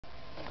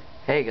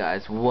Hey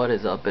guys, what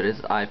is up? It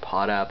is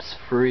iPod Apps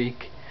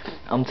Freak.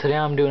 Today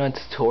I'm doing a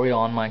tutorial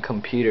on my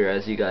computer,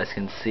 as you guys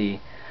can see.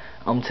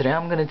 Today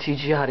I'm gonna teach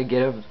you how to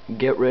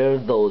get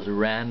rid of those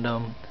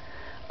random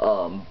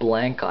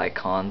blank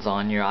icons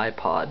on your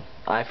iPod,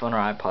 iPhone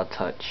or iPod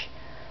Touch.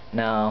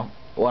 Now,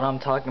 what I'm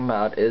talking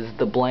about is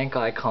the blank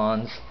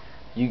icons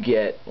you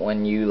get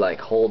when you like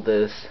hold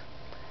this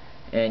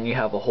and you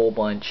have a whole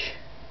bunch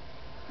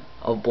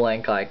of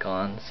blank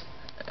icons,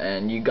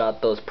 and you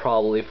got those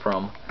probably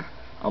from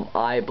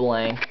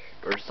iBlank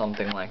or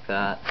something like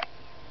that.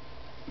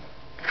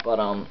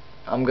 But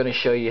I'm gonna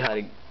show you how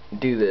to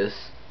do this.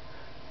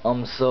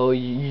 So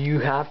you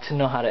have to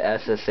know how to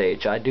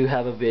SSH. I do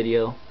have a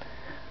video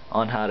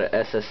on how to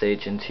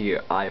SSH into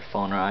your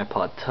iPhone or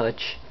iPod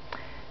Touch.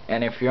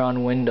 And if you're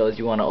on Windows,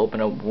 you want to open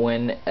up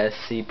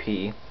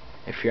WinSCP.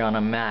 If you're on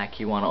a Mac,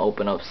 you want to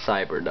open up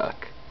CyberDuck.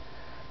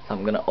 So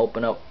I'm gonna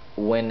open up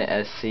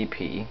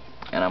WinSCP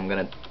and I'm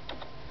gonna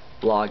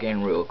log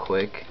in real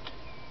quick.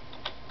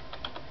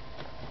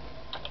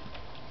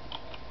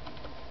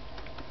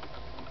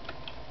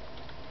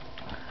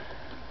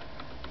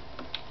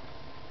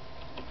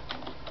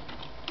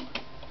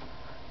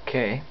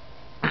 Okay.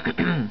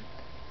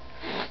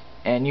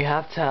 And you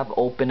have to have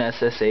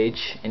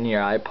OpenSSH in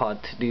your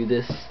iPod to do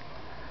this.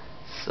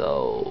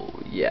 So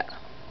yeah.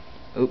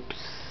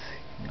 Oops,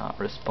 not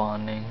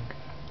responding.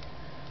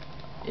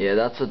 Yeah,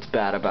 that's what's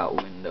bad about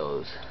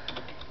Windows.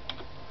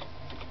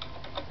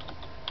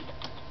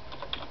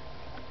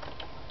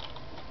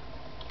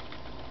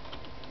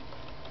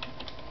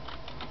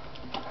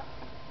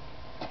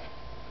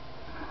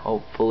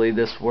 Hopefully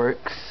this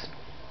works.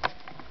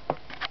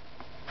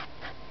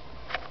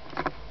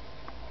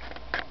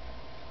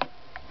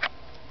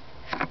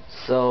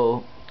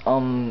 So,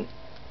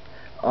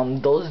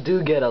 those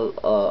do get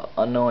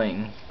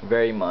annoying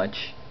very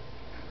much.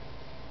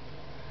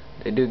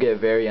 They do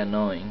get very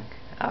annoying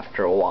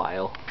after a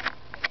while.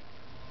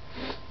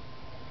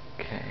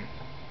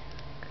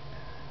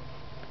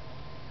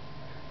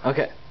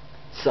 Okay,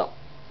 so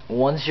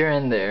once you're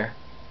in there,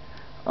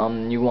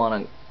 you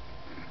wanna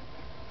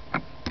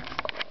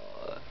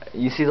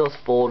you see those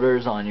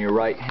folders on your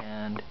right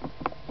hand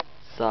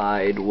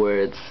side where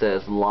it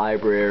says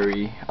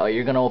library.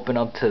 You're gonna open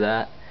up to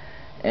that,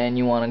 and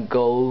you want to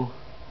go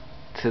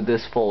to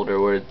this folder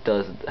where it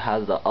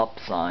has the up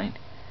sign,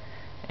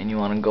 and you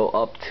want to go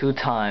up 2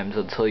 times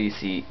until you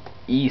see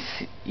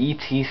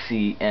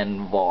etc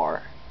and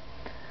var.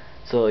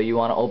 So you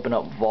want to open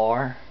up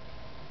var,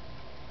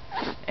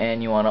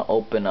 and you want to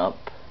open up,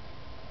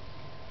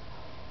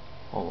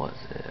 what was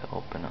it,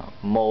 open up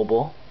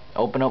mobile.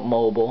 Open up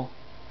mobile.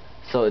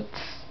 So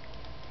it's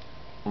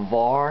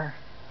var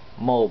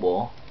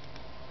mobile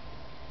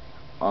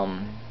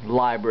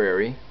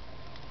library,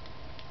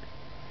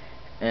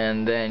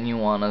 and then you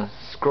want to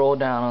scroll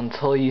down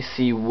until you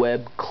see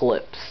web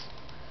clips.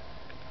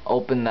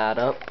 Open that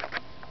up,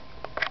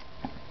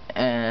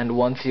 and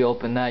once you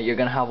open that, you're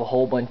gonna have a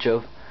whole bunch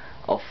of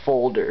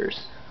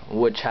folders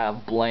which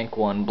have blank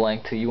 1,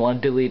 blank 2. You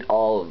want to delete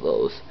all of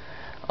those.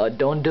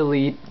 Don't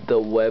delete the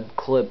web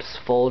clips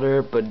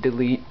folder, but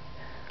delete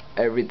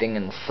everything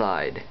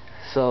inside.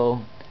 So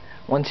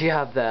once you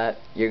have that,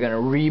 you're gonna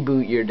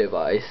reboot your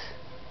device.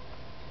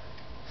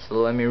 So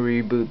let me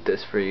reboot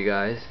this for you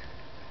guys.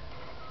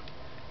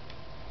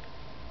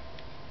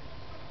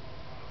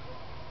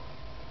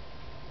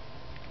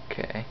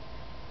 Okay.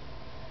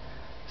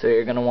 So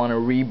you're gonna want to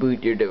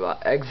reboot your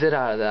device. Exit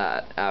out of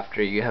that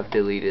after you have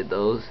deleted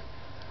those.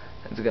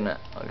 It's gonna,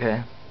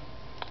 okay.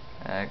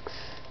 X.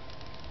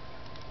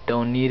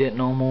 Don't need it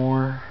no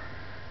more.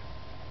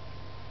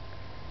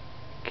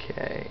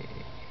 Okay.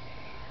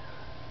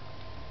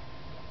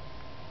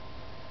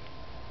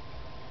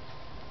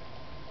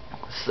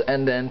 So,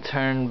 and then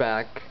turn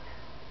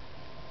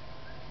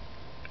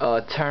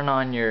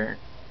on your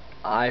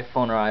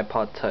iPhone or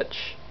iPod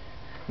Touch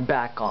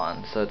back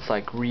on, so it's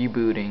like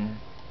rebooting.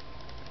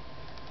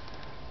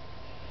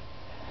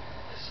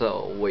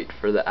 So wait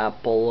for the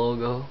Apple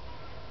logo.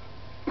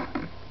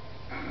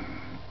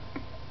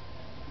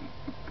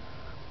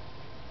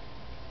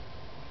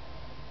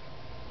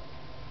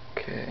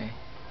 Okay.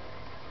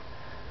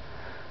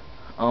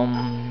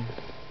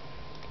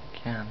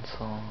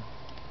 Cancel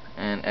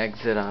and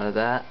exit out of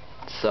that.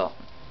 So,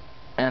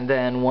 and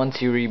then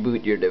once you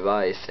reboot your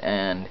device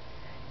and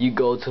you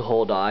go to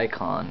hold the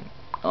icon,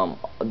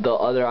 the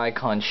other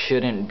icon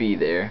shouldn't be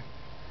there,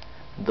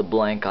 the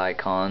blank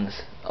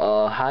icons.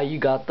 How you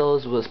got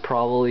those was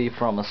probably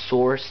from a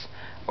source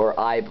or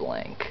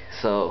iBlank.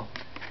 So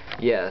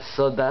yeah,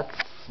 so that's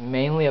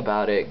mainly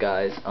about it,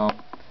 guys.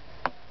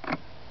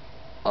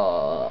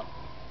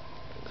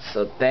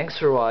 So thanks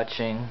for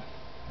watching.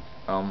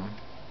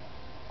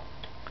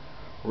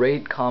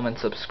 Rate, comment,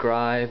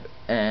 subscribe,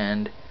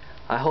 and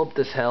I hope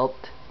this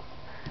helped.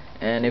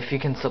 And if you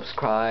can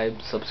subscribe,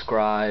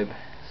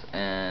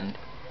 and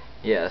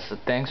yeah, so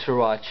thanks for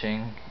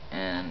watching,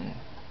 and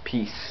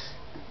peace.